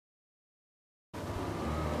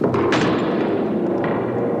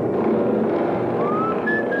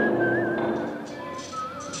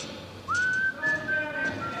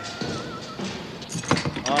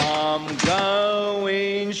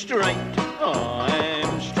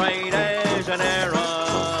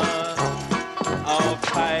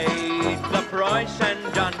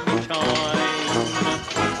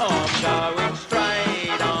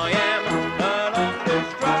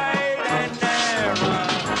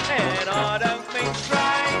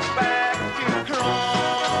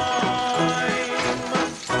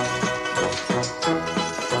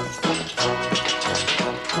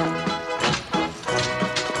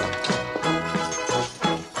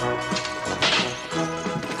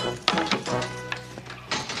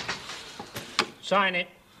Sign it.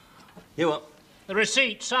 You what? The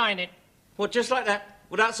receipt, sign it. What, just like that?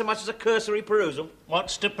 Without so much as a cursory perusal?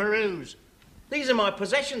 What's to peruse? These are my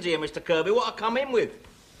possessions here, Mr. Kirby, what I come in with.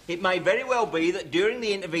 It may very well be that during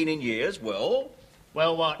the intervening years, well...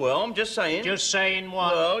 Well, what? Well, I'm just saying... Just saying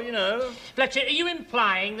what? Well, you know... Fletcher, are you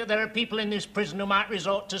implying that there are people in this prison who might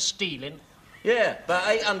resort to stealing? Yeah, about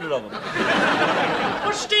 800 of them.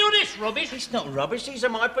 Well, steal this rubbish. It's not rubbish, these are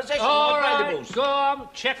my possessions, All my right, valuables. go on,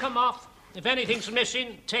 check them off. If anything's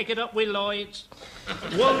missing, take it up with Lloyd's.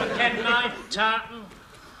 One penknife tartan.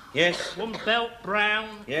 Yes. One belt brown.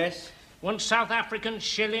 Yes. One South African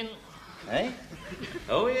shilling. Eh?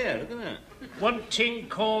 Oh, yeah, look at that. One tin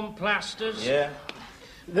corn plasters. Yeah.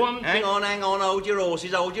 One... Hang on, hold your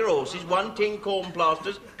horses, hold your horses. One tin corn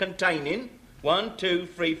plasters containing 1, 2,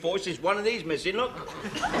 3, 4. It's just one of these missing, look.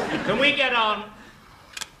 Can we get on?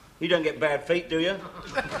 You don't get bad feet, do you?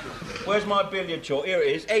 Where's my billiard chalk? Here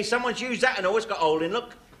it is. Hey, someone's used that and all. It's got a hole in,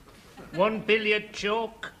 look. One billiard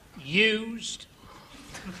chalk, used.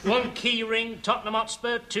 One key ring, Tottenham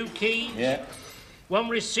Hotspur, 2 keys. Yeah. One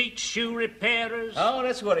receipt, shoe repairers. Oh,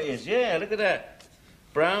 that's what it is. Yeah, look at that.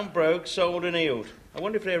 Brown, broke, sold and healed. I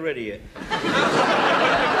wonder if they're ready yet.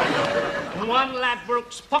 And one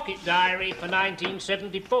Ladbrokes pocket diary for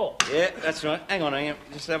 1974. Yeah, that's right. Hang on.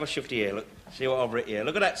 Just have a shifty here, look. See what I've written here.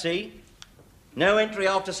 Look at that, see? No entry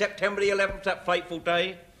after September the 11th, that fateful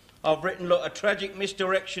day. I've written, look, a tragic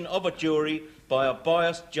misdirection of a jury by a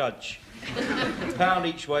biased judge. £1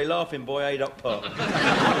 each way, Laughing Boy, Haydock Park.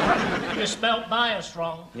 You spelt bias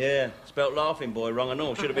wrong. Yeah, spelt Laughing Boy wrong and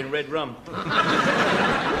all. Should have been red rum.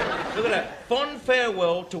 Look at that. Fond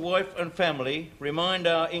farewell to wife and family. Remind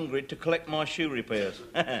our Ingrid to collect my shoe repairs.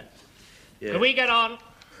 Yeah. Can we get on?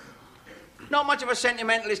 Not much of a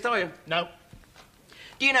sentimentalist, are you? No.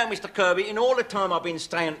 Do you know, Mr. Kirby, in all the time I've been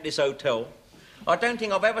staying at this hotel, I don't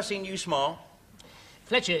think I've ever seen you smile.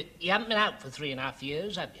 Fletcher, you haven't been out for 3.5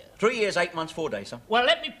 years, have you? 3 years, 8 months, 4 days, sir. Well,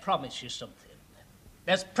 let me promise you something.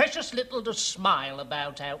 There's precious little to smile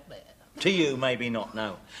about out there. To you, maybe not,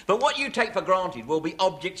 no. But what you take for granted will be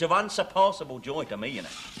objects of unsurpassable joy to me, you know.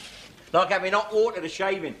 Like having hot water to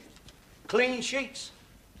shave in, clean sheets,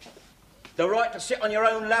 the right to sit on your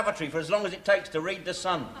own lavatory for as long as it takes to read The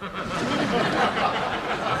Sun.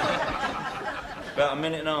 About a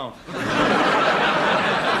minute and a half.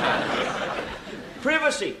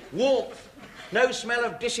 Privacy, warmth, no smell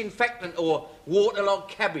of disinfectant or waterlogged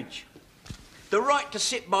cabbage. The right to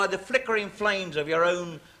sit by the flickering flames of your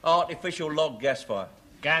own artificial log gas fire.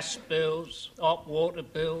 Gas bills, hot water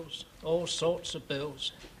bills, all sorts of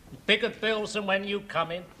bills. Bigger bills than when you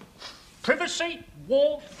come in. Privacy,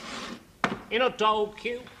 warmth, in a dole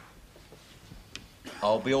queue.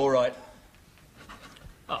 I'll be all right.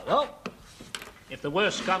 Oh, well, if the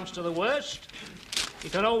worst comes to the worst, you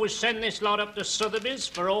can always send this lot up to Sotheby's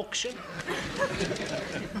for auction.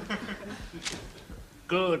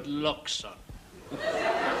 Good luck, son.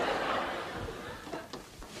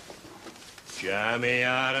 Jammy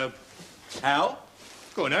Arab. How?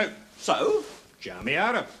 Going out. So? Jammy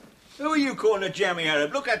Arab. Who are you calling a jammy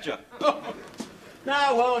Arab? Look at you. No,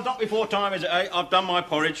 well, it's not before time, is it, eh? I've done my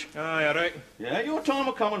porridge. Aye, all right. Yeah, your time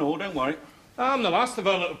will come and all, don't worry. I'm the last of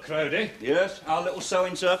our little crowd, eh? Yes, our little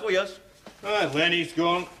sewing circle, yes. Aye, Lenny's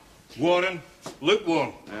gone. Warren,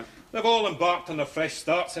 lukewarm. Yeah. They've all embarked on their fresh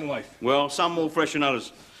starts in life. Well, some more fresh than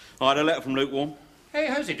others. I had a letter from Lukewarm. Hey,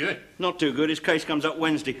 how's he doing? Not too good. His case comes up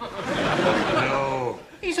Wednesday. No.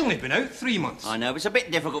 He's only been out 3 months. I know, but it's a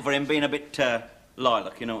bit difficult for him being a bit,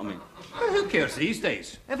 lilac, you know what I mean? Well, who cares these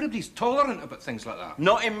days? Everybody's tolerant about things like that.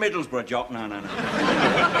 Not in Middlesbrough, Jock, no. It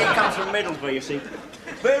comes from Middlesbrough, you see.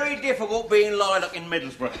 Very difficult being lilac in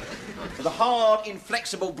Middlesbrough. There's a hard,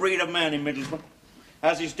 inflexible breed of man in Middlesbrough,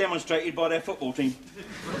 as is demonstrated by their football team.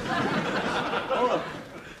 Oh, look.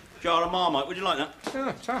 Jar of Marmite, would you like that?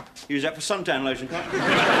 Yeah, ta. Use that for suntan lotion, can't you?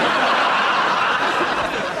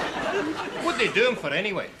 What are they doing for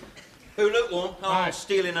anyway? Who, Lukewarm? Oh, Aye.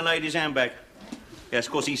 stealing a lady's handbag. Yes,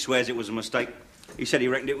 of course, he swears it was a mistake. He said he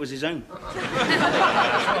reckoned it was his own. It's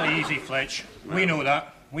not easy, Fletch. We know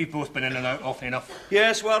that. We've both been in and out often enough.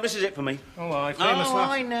 Yes, well, this is it for me. Oh, aye, famous Oh,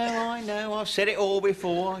 lass. I know. I've said it all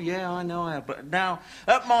before. Yeah, I know I have. But now,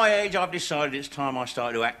 at my age, I've decided it's time I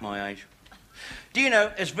started to act my age. Do you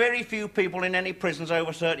know, there's very few people in any prisons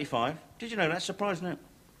over 35. Did you know that? Surprising, isn't it?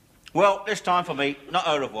 Well, this time for me, not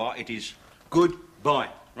au revoir, it is goodbye,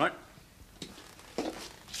 right?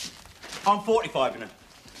 I'm 45, you know.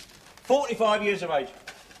 45 years of age.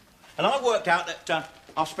 And I worked out that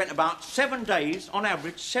I've spent about 7 days, on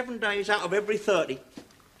average, 7 days out of every 30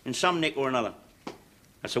 in some nick or another.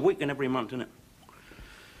 That's a week in every month, isn't it?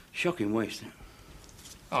 Shocking waste, isn't it?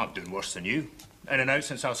 I'm doing worse than you. In and out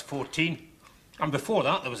since I was 14. And before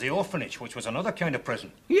that, there was the orphanage, which was another kind of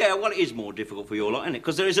prison. Yeah, well, it is more difficult for your lot, isn't it?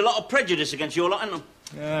 Because there is a lot of prejudice against your lot, isn't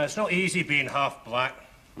there? Yeah, it's not easy being half black.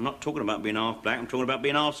 I'm not talking about being half black, I'm talking about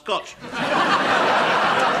being half Scotch.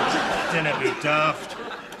 Dinna be daft.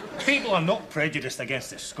 People are not prejudiced against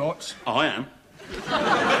the Scots. I am.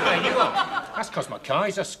 Yeah, you are. That's because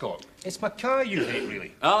Mackay's a Scot. It's Mackay you hate,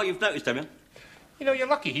 really. Oh, you've noticed, have you? You know, you're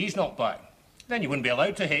lucky he's not black. Then you wouldn't be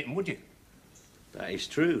allowed to hate him, would you? That is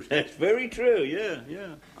true. That's very true,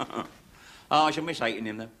 yeah. Oh, I shall miss hating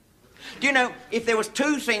him, though. Do you know, if there was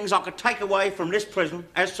two things I could take away from this prison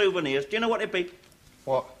as souvenirs, do you know what they'd be?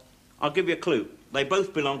 What? I'll give you a clue. They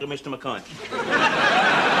both belong to Mr. Mackay.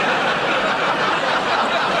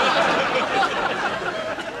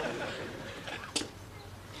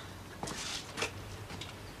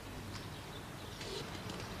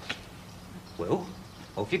 Well,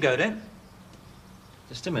 off you go then.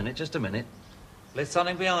 Just a minute. Left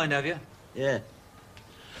something behind, have you? Yeah.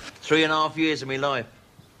 3.5 years of my life.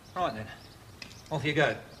 Right then. Off you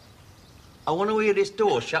go. I want to hear this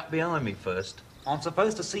door shut behind me first. I'm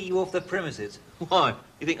supposed to see you off the premises. Why?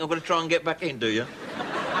 You think I'm going to try and get back in, do you?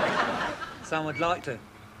 Some would like to.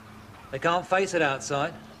 They can't face it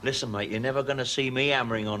outside. Listen, mate, you're never going to see me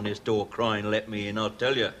hammering on this door crying, let me in, I'll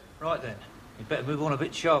tell you. Right then. You better move on a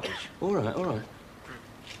bit sharpish. All right. Oi!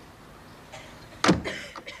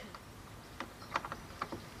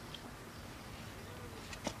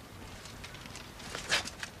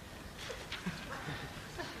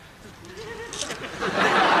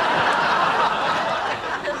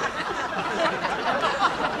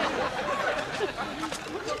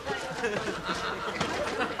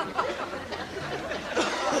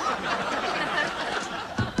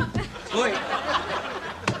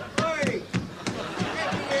 Oi!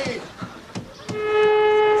 Get me in!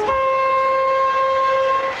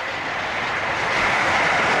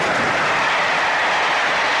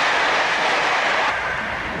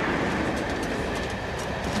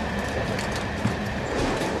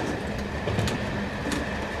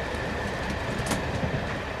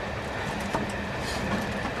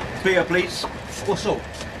 Beer, please. What sort?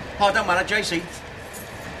 Oh, don't matter, JC.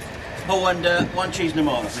 Oh, and one cheese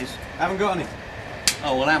Namara, please. Haven't got any.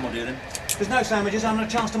 Oh, well, ham will do then. There's no sandwiches. I haven't had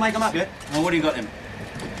a chance to make them up yet. Well, what do you got then?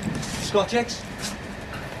 Scotch eggs?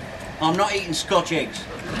 I'm not eating Scotch eggs.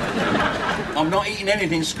 I'm not eating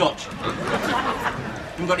anything Scotch.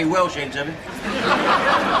 Haven't got any Welsh eggs, have you?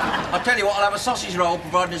 I'll tell you what, I'll have a sausage roll,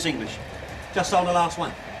 provided it's English. Just on the last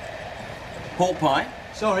one. Pork pie.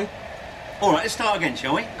 Sorry. All right, let's start again,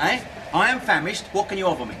 shall we? Eh? I am famished. What can you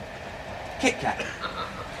offer me? Kit Kat.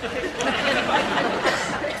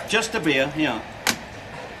 Just a beer, yeah.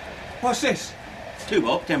 What's this? 2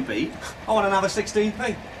 bob, 10p. I want another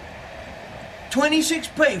 16p.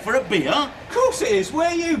 26p for a beer? Of course it is.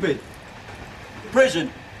 Where you been?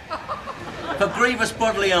 Prison. For grievous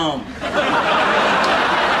bodily harm.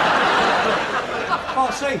 Oh,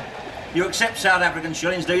 I see. You accept South African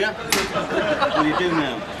shillings, do you? Well, you do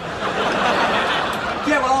now.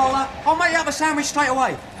 Yeah, well, I'll make you up a sandwich straight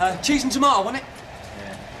away. Cheese and tomato, wasn't it?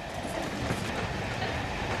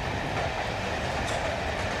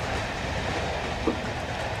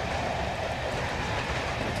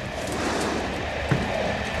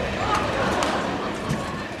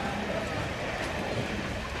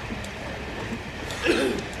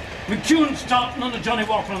 McEwen starting on the Johnny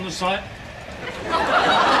Walker on the side.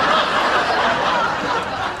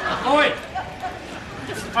 Oi!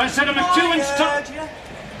 I said a McEwen start.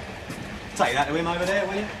 Take that to him over there,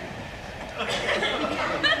 will you?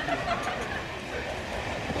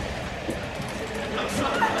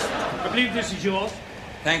 I believe this is yours.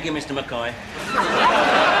 Thank you, Mr. Mackay.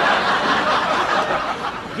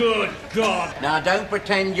 Good God. Now, don't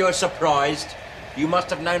pretend you're surprised. You must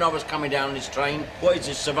have known I was coming down this train. What is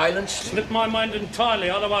this, surveillance? Slipped my mind entirely,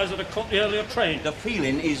 otherwise I'd have caught the earlier train. The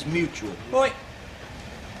feeling is mutual. Right.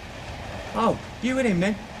 Oh, you and him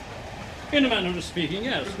then? In a manner of speaking,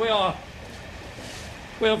 yes. We are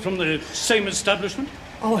from the same establishment.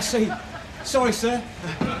 Oh, I see. Sorry, sir.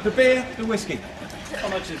 The beer, the whiskey. How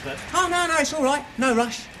much is that? Oh, no, it's all right. No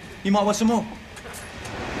rush. You might want some more.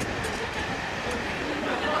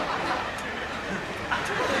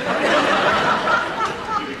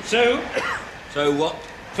 So, So what?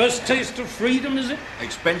 first taste of freedom, is it?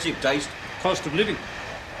 Expensive taste. Cost of living.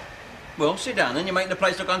 Well, sit down then. You're making the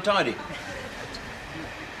place look untidy.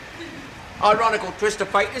 Ironical twist of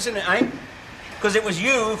fate, isn't it, eh? Because it was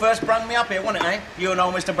you who first brung me up here, wasn't it, eh? You and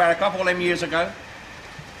old Mr. Barraclough all them years ago.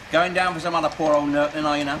 Going down for some other poor old nerd than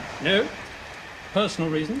I, you know. No. Personal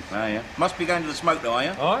reasons. Oh, yeah. Must be going to the smoke, though, are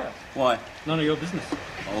you? Oh, yeah. Why? None of your business.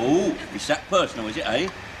 Oh, it's that personal, is it, eh?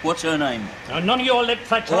 What's her name? Now, none of your lip,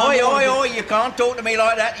 Fletcher. Oi, you can't talk to me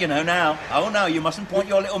like that, you know, now. Oh, no, you mustn't point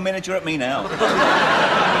your little miniature at me now.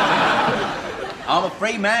 I'm a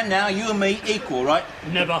free man now, you and me equal, right?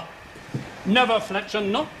 Never. Never, Fletcher,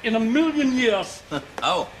 not in a million years.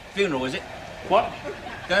 Oh, funeral, is it? What?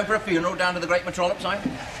 Going for a funeral down to the Great Metropolis, eh?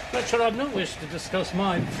 Fletcher, I've no wish to discuss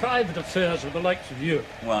my private affairs with the likes of you.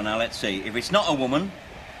 Well, now, let's see. If it's not a woman,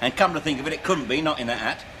 and come to think of it, it couldn't be, not in that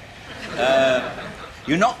hat.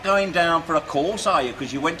 You're not going down for a course, are you?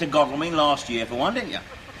 Because you went to Godalming last year for one, didn't you?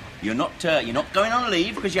 You're not going on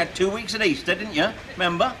leave because you had 2 weeks at Easter, didn't you?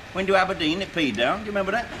 Remember? Went to Aberdeen, it peed down. Do you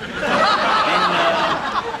remember that?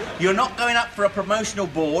 And you're not going up for a promotional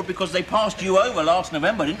board because they passed you over last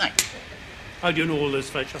November, didn't they? How do you know all this,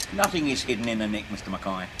 Fletcher? Nothing is hidden in the nick, Mr.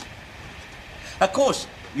 Mackay. Of course,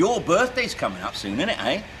 your birthday's coming up soon, isn't it,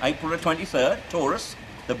 eh? April the 23rd, Taurus,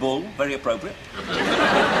 the bull, very appropriate.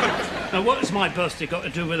 Now, what has my birthday got to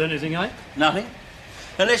do with anything, eh? Nothing.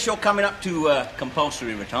 Unless you're coming up to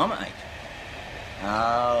compulsory retirement age.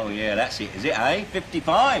 Oh, yeah, that's it, is it, eh?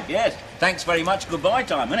 55, yes. Thanks very much, goodbye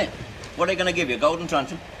time, isn't it? What are they going to give you, golden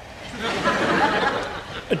truncheon?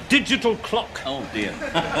 A digital clock. Oh, dear.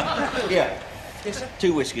 Yeah. Yes, sir?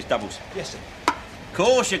 2 whiskies, doubles. Yes, sir. Of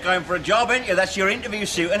course, you're going for a job, ain't you? That's your interview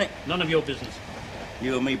suit, isn't it? None of your business.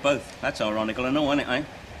 You and me both. That's ironical and all, isn't it, eh?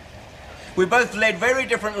 We both led very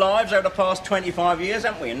different lives over the past 25 years,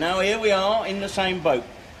 haven't we? And now here we are in the same boat,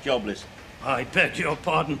 jobless. I beg your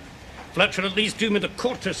pardon. Fletcher, at least do me the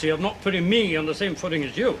courtesy of not putting me on the same footing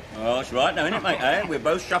as you. Oh, that's right now, isn't it, mate, eh? We're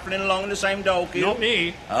both shuffling along in the same dole queue. Not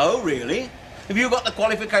me. Oh, really? Have you got the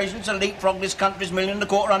qualifications to leapfrog this country's 1.25 million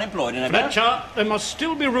unemployed in a minute? Fletcher, there must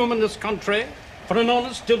still be room in this country for an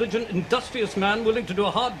honest, diligent, industrious man willing to do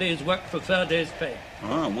a hard day's work for a fair day's pay.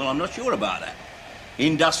 Oh, well, I'm not sure about that.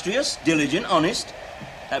 Industrious, diligent, honest.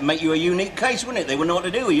 That'd make you a unique case, wouldn't it? They wouldn't know what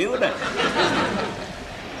to do with you, would they?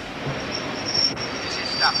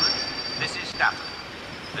 This is Stafford.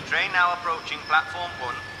 The train now approaching platform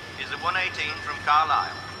 1 is the 118 from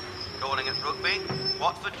Carlisle. Calling at Rugby,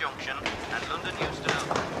 Watford Junction and London Euston.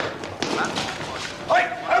 Platform 1. Oi,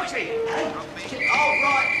 Oakley! Rugby. All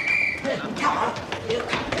right. Come on.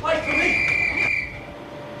 Wait for me.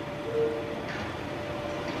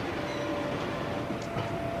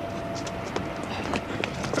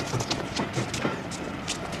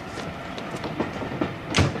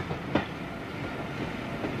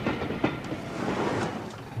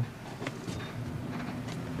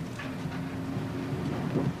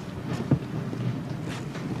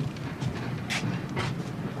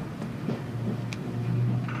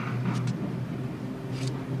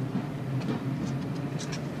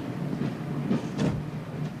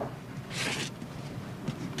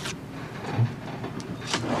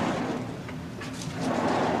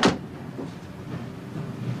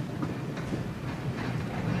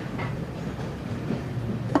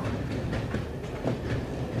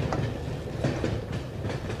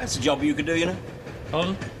 That's a job you could do, you know.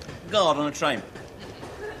 Pardon? Guard on a train.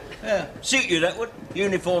 Yeah, suit you, that would.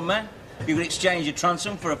 Uniform man. You could exchange your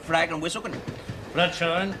transom for a flag and whistle, couldn't you? Fletcher,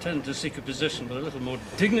 I intend to seek a position with a little more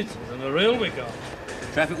dignity than a railway guard.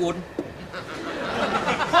 Traffic warden?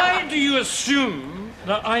 Why do you assume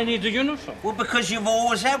that I need a uniform? Well, because you've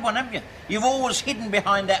always had one, haven't you? You've always hidden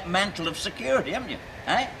behind that mantle of security, haven't you?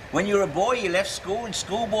 Eh? When you were a boy, you left school in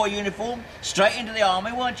schoolboy uniform, straight into the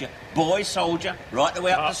army, weren't you? Boy soldier, right the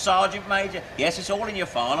way up to sergeant major. Yes, it's all in your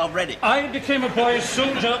file, I've read it. I became a boy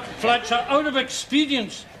soldier, Fletcher, out of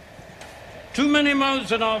expedience. Too many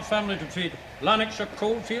mouths in our family to feed. Lanarkshire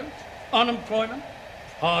coalfields, unemployment,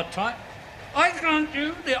 hard time. I grant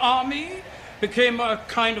you, the army became a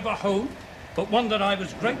kind of a home, but one that I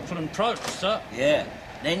was grateful and proud to serve. Yeah.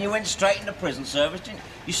 Then you went straight into prison service, didn't you?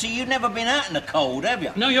 You see, you've never been out in the cold, have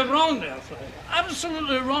you? No, you're wrong there, Fletcher.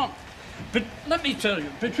 Absolutely wrong. But let me tell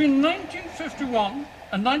you, between 1951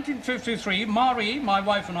 and 1953, Marie, my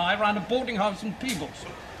wife, and I ran a boarding house in Peebles,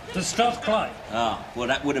 the Strathclyde. Ah, well,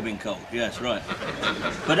 that would have been cold. Yes, right.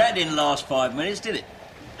 But that didn't last 5 minutes, did it?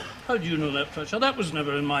 How do you know that, Fletcher? That was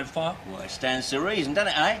never in my file. Well, it stands to reason,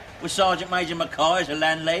 doesn't it, eh? With Sergeant Major Mackay as a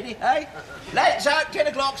landlady, eh? Lights out, 10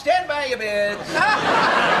 o'clock, stand by your beards.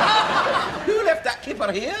 Who left that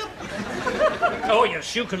kipper here? Oh,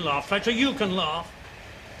 yes, you can laugh, Fletcher, you can laugh.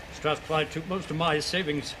 Strathclyde took most of my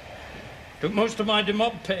savings, took most of my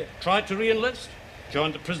demob pay, tried to re-enlist,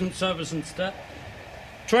 joined the prison service instead.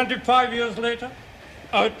 25 years later,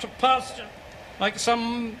 out to pasture, like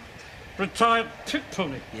some retired pit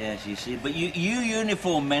pony. Yes, you see, but you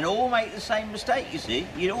uniform men all make the same mistake, you see.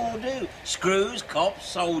 You all do. Screws, cops,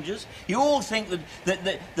 soldiers. You all think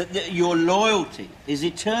that your loyalty is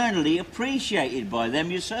eternally appreciated by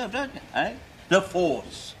them you serve, don't you, eh? The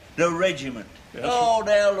force, the regiment. Yes. Oh,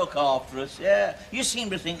 they'll look after us, yeah. You seem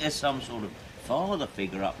to think there's some sort of father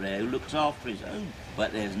figure up there who looks after his own.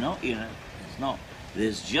 But there's not, you know. There's not.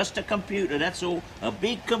 There's just a computer, that's all. A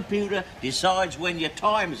big computer decides when your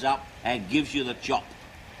time's up and gives you the chop.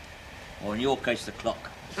 Or in your case, the clock.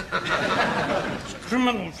 It's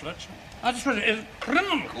criminal, Fletcher. I just read it. It's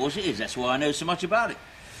criminal. Of course it is. That's why I know so much about it.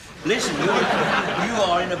 Listen, you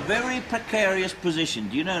are in a very precarious position.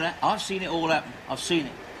 Do you know that? I've seen it all happen. I've seen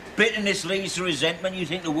it. Bitterness leads to resentment. You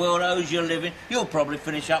think the world owes you a living. You'll probably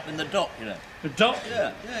finish up in the dock, you know. The doc?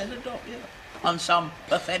 Yeah, in the dock, yeah. On some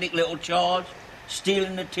pathetic little charge.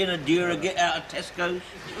 Stealing a tin of Duragit out of Tesco's.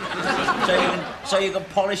 so you can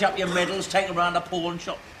polish up your medals, take them round the pawn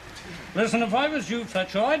shop. Listen, if I was you,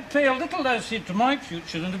 Fletcher, I'd pay a little less heed to my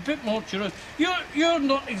future and a bit more to yours. You're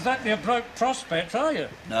not exactly a broke prospect, are you?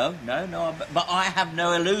 No, but I have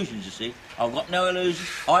no illusions, you see. I've got no illusions.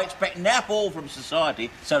 I expect nap all from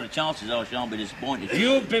society, so the chances are I shan't be disappointed.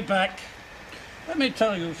 You'll be back. Let me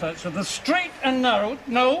tell you, Fletcher, the straight and narrow...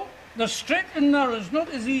 No, the straight and narrow is not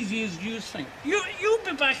as easy as you think. You'll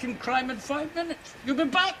be back in crime in 5 minutes. You'll be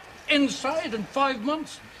back inside in 5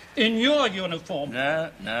 months. In your uniform.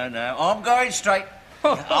 No. I'm going straight.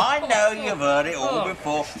 I know you've heard it all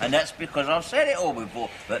before, and that's because I've said it all before.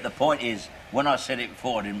 But the point is, when I said it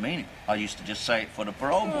before, I didn't mean it. I used to just say it for the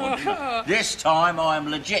parole board. Didn't I? This time, I'm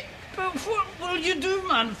legit. But what will you do,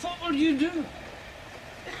 man? What will you do?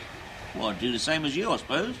 Well, I'd do the same as you, I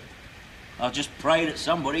suppose. I'll just pray that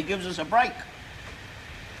somebody gives us a break.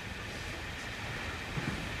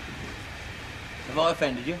 Have I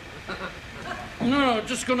offended you? No,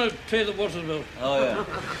 just going to pay the water bill. Oh, yeah.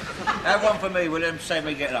 Have one for me, will you? Save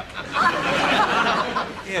me getting up.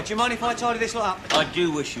 Yeah, do you mind if I tidy this lot up? I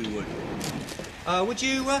do wish you would. Would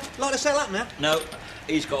you like to settle up now? No,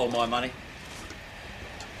 he's got all my money.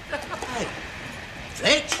 Hey,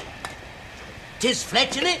 Fletch? 'Tis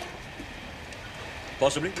Fletch, innit?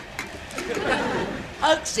 Possibly.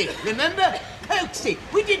 Oaksy, remember? Oaksy,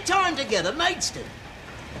 we did time together, Maidstone.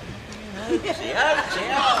 Oaksy, oh,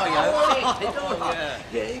 yeah.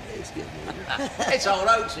 Yeah, it's good. It's old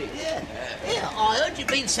Oaksy. Yeah, I heard you've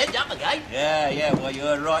been sent up again. Yeah, well, you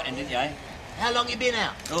heard right, didn't you, eh? How long you been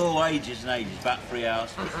out? Oh, ages and ages, about 3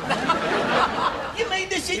 hours. You mean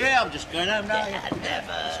this is... Yeah, I'm just going home now. Yeah,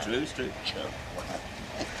 never. It's true.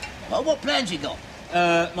 Well, what plans you got?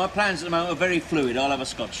 My plans at the moment are very fluid. I'll have a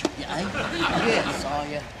scotch. Yeah, eh?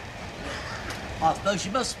 Yes, I suppose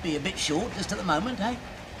you must be a bit short just at the moment, eh?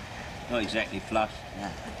 Not exactly flush.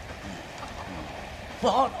 Yeah.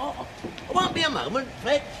 Well, I won't be a moment,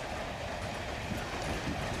 Fletch.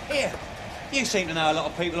 Here, you seem to know a lot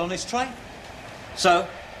of people on this train. So?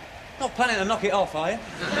 Not planning to knock it off, are you?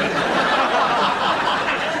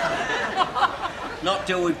 Not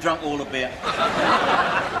till we've drunk all the beer.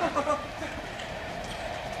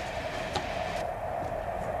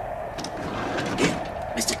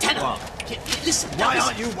 Mr. Tanner. What? Listen. Why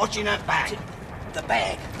aren't you watching that bag? The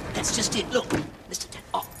bag. That's just it. Look, Mr.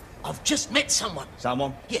 Tanner, I've just met someone.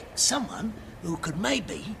 Someone? Yeah, someone who could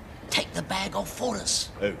maybe take the bag off for us.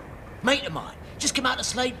 Who? Mate of mine. Just come out of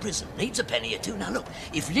Slade Prison. Needs a penny or two. Now, look,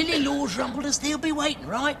 if Lily Law's rumbled us, they'll be waiting,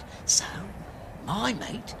 right? So, my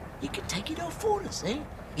mate, he can take it off for us, eh?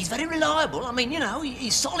 He's very reliable. I mean, you know,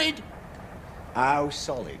 he's solid. How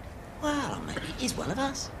solid? Well, I mean, he's one of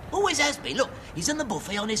us. Always has been. Look, he's in the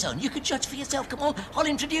buffet on his own. You can judge for yourself. Come on, I'll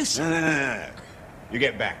introduce you. No. You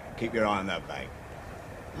get back. Keep your eye on that bag.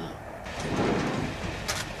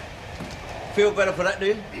 Feel better for that, do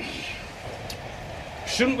you?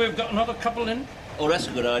 Shouldn't we have got another couple in? Oh, that's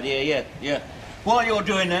a good idea, yeah. While you're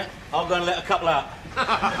doing that, I'll go and let a couple out.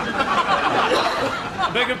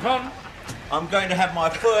 Beg your pardon? I'm going to have my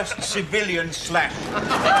first civilian slash.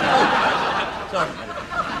 Sorry.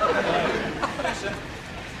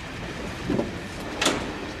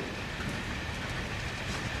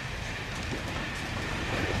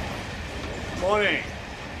 Morning.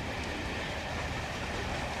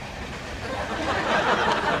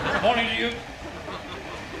 Morning to you.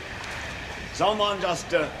 Someone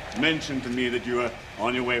just mentioned to me that you were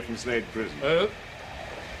on your way from Slade Prison. Oh?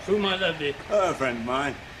 Who might that be? A friend of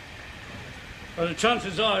mine. Well, the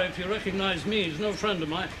chances are, if you recognise me, he's no friend of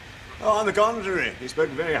mine. Oh, on the contrary, he spoke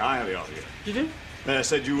very highly of you. Did he?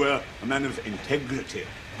 Said you were a man of integrity,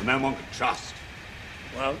 a man one could trust.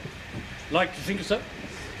 Well, like to think so?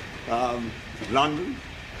 London,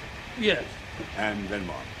 Yes. and then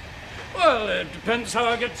what? Well, it depends how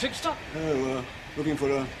I get fixed up. Oh, looking for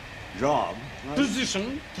a job. Right?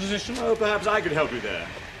 Position. Oh, perhaps I could help you there.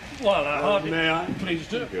 Well, I hardly... May I? Please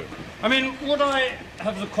do. Thank you. I mean, would I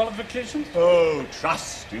have the qualifications? Oh,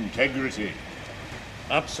 trust, integrity.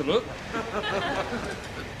 Absolutely.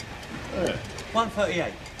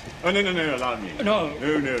 138. Oh, no, allow me. No.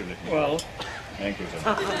 No. Well, Thank you,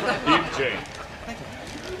 sir. Keep change.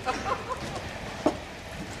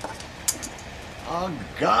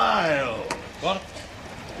 Argyle. what?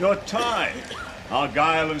 Your tie.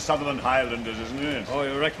 Argyle and Sutherland Highlanders, isn't it? Oh,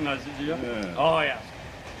 you recognize it, do you? Yeah. Oh, yes.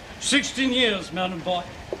 16 years, man and boy.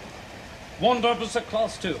 One officer,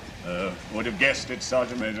 class 2. Would have guessed it,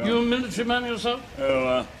 Sergeant Major. You a military man yourself?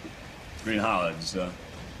 Oh, Green Howard's,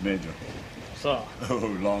 Major. Sir.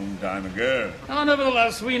 Oh, long time ago. Oh,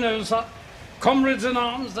 nevertheless, we know, sir. Comrades in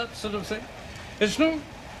arms, that sort of thing. It's no...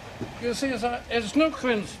 You see, sir, it's no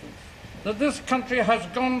coincidence that this country has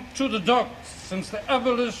gone to the dogs since the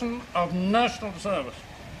abolition of national service.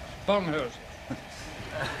 Bonghurst.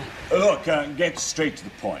 Look, get straight to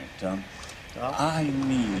the point. I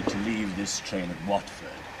need to leave this train at Watford,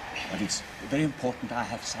 but it's very important I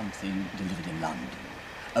have something delivered in London.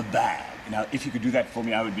 A bag. Now, if you could do that for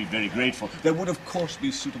me, I would be very grateful. There would, of course,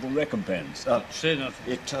 be suitable recompense. Say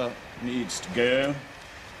nothing. It needs to go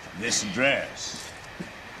this address.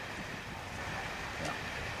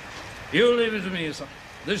 You leave it to me, sir.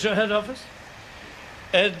 This your head office?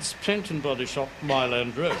 Ed's Paint and Body Shop, Mile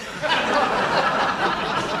End Road.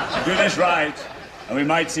 Do this right, and we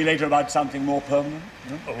might see later about something more permanent.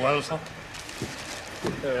 Oh, well, sir.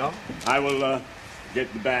 There we are. I will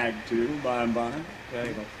get the bag to you by and by. There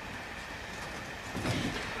you go.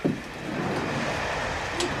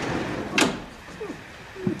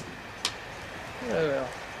 There we are.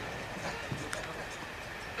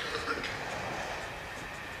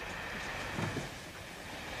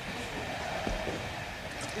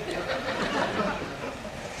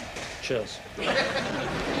 Cheers.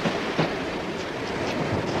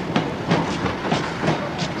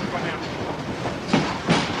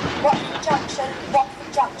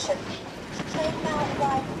 Watford Junction. Train now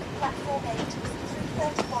arriving at platform 8,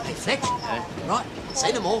 3:31. Hey, Fletch. Right,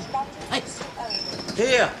 say no more. Hey.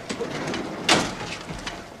 Here.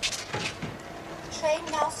 Train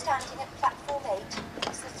now standing at platform 8.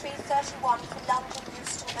 It's the 3:31 for London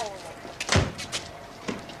Euston only.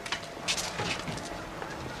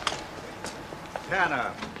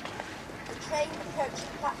 Tanner. The train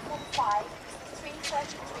approaching platform 5 is the 3:33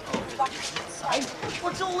 for Buckingham Hey, Station.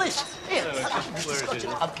 what's all this? Here,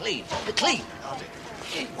 I'm clean. The clean.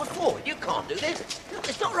 Hey, what for? You can't do this. Look,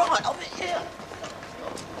 it's not right. I'll be here.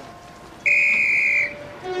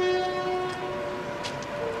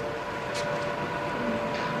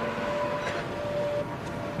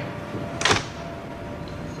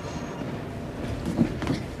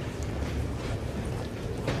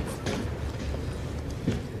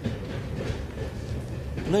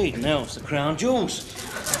 Bleeding hell's the crown jewels.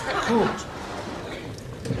 Good.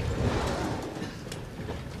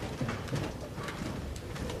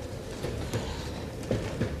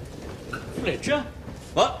 Fletcher?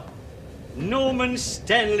 What? Norman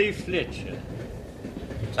Stanley Fletcher.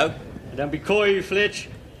 So? Don't be coy, Fletch.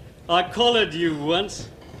 I collared you once.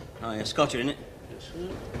 Oh, yeah, Scotcher, isn't it?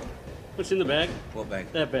 What's in the bag? What bag?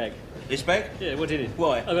 That bag. This bag? Yeah, what's in it?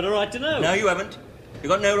 Why? I've got a right to know. No, you haven't. You've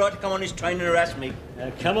got no right to come on this train and harass me.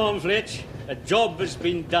 Now, come on, Fletch. A job has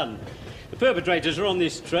been done. The perpetrators are on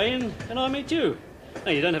this train, and I meet you.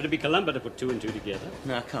 Now, you don't have to be Columba to put two and two together.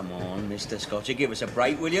 Now, come on, Mr. Scotcher, give us a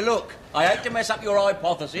break, will you? Look, I hate to mess up your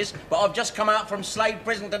hypothesis, but I've just come out from Slade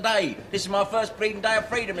Prison today. This is my first bleeding day of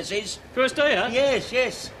freedom, this is. First day, huh?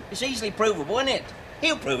 Yes. It's easily provable, isn't it?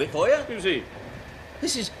 He'll prove it for you. Who's he?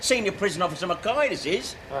 This is Senior Prison Officer Mackay, this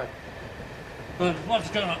is. What's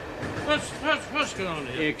going on? What's going on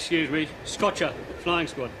here? Excuse me. Scotcher, flying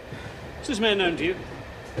squad. Is this man known to you?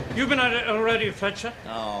 You've been at it already, Fletcher?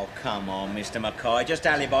 Oh, come on, Mr. Mackay. Just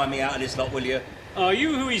alibi me out of this lot, will you? Are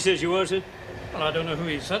you who he says you are, sir? Well, I don't know who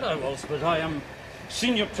he said I was, but I am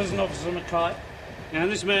Senior Prison Officer Mackay. And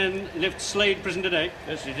this man left Slade Prison today?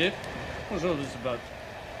 Yes, he did. What's all this about?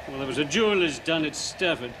 Well, there was a jeweller's done at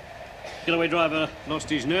Stafford. Getaway driver lost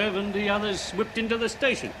his nerve and the others whipped into the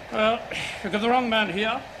station. Well, you got the wrong man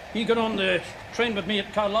here. He got on the train with me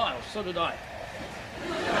at Carlisle. So did I.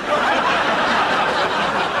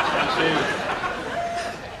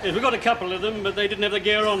 Yes, we got a couple of them, but they didn't have the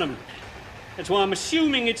gear on them. That's why I'm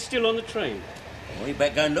assuming it's still on the train. Well, you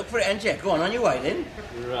better go and look for it, ain't you? Go on your way, then.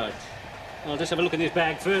 Right. I'll just have a look in this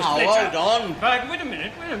bag first. Oh, Fletcher. hold on. Bag, wait a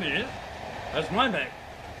minute. That's my bag.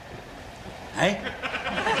 Hey?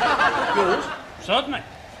 Yours? Certainly.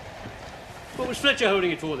 What was Fletcher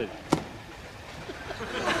holding it for, then?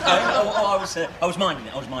 I was minding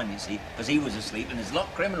it, see, because he was asleep and there's a lot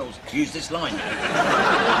of criminals use this line.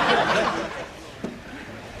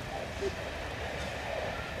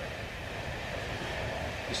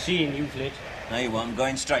 Seeing you, Fletch. No, you won't. I'm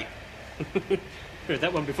going straight. Heard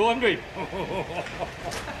that one before, haven't we?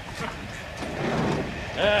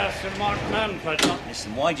 Yes, a marked man, Fletcher.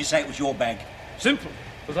 Listen, why'd you say it was your bag? Simple,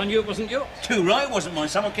 because I knew it wasn't yours. Too right, it wasn't mine.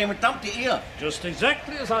 Someone came and dumped it here. Just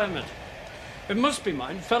exactly as I meant. It must be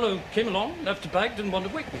mine. Fellow came along, left a bag, didn't want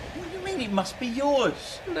to wake me. What do you mean it must be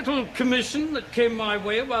yours? A little commission that came my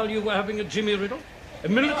way while you were having a Jimmy Riddle. A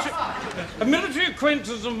military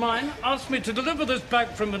acquaintance of mine asked me to deliver this bag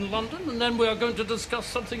from in London, and then we are going to discuss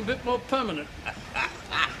something a bit more permanent.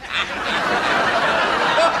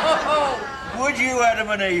 Would you, Adam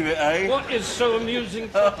and Eve, eh? What is so amusing?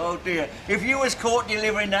 Oh, dear. If you was caught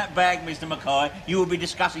delivering that bag, Mr. Mackay, you would be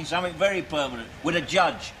discussing something very permanent with a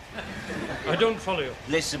judge. I don't follow you.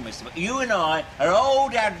 Listen, Mr. Mackay, you and I are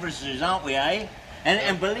old adversaries, aren't we, eh?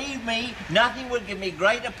 And believe me, nothing would give me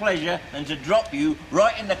greater pleasure than to drop you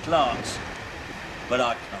right in the class. But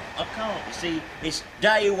I can't. You see, it's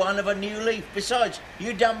day one of a new leaf. Besides,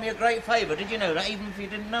 you done me a great favour. Did you know that, even if you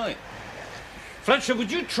didn't know it? Fletcher,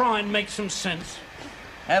 would you try and make some sense?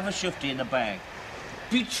 Have a shufty in the bag.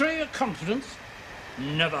 Betray a confidence?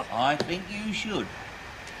 Never. I think you should.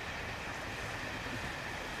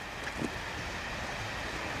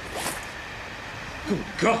 Good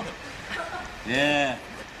God. Yeah.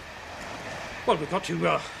 Well, we've got to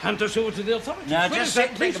hand this over to the authorities. Now, Wait just a sit second,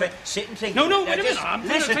 and think please. of it. Sit and think No, of it. no, Now, wait a minute. just I'm going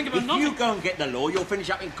to listen, think about if nothing. you go and get the law, you'll finish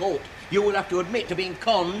up in court. You will have to admit to being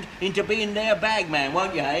conned into being their bagman,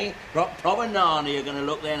 won't you, eh? Proper Narnia you're going to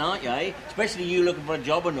look then, aren't you, eh? Especially you looking for a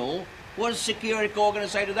job and all. What's Security Corps going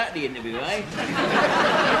to say to that, the interview, eh?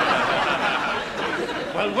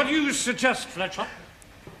 Well, what do you suggest, Fletcher?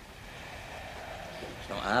 It's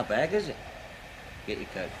not our bag, is it? Get your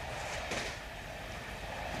coat.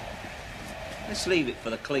 Let's leave it for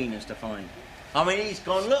the cleaners to find. I mean, he's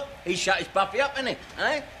gone, look, he's shut his puppy up, hasn't he?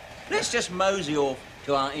 Eh? Let's just mosey off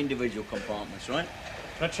to our individual compartments, right?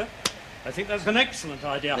 Fletcher, I think that's an excellent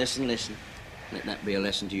idea. Listen. Let that be a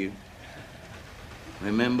lesson to you.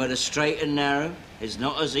 Remember, the straight and narrow is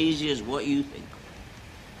not as easy as what you think.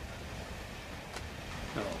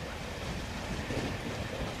 No.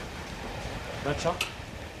 Fletcher?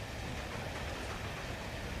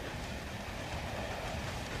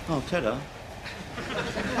 Oh, ta-da.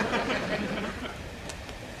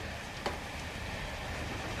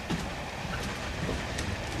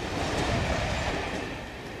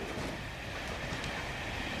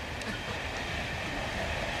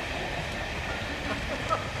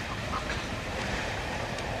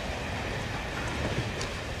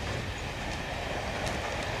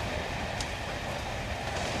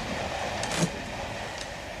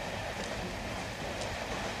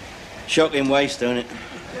 Shocking waste, don't it?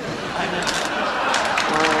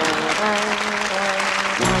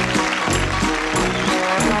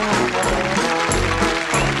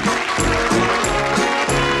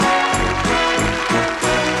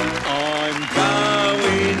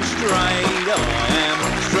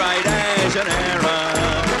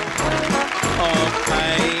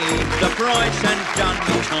 Price and done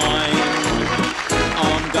me time.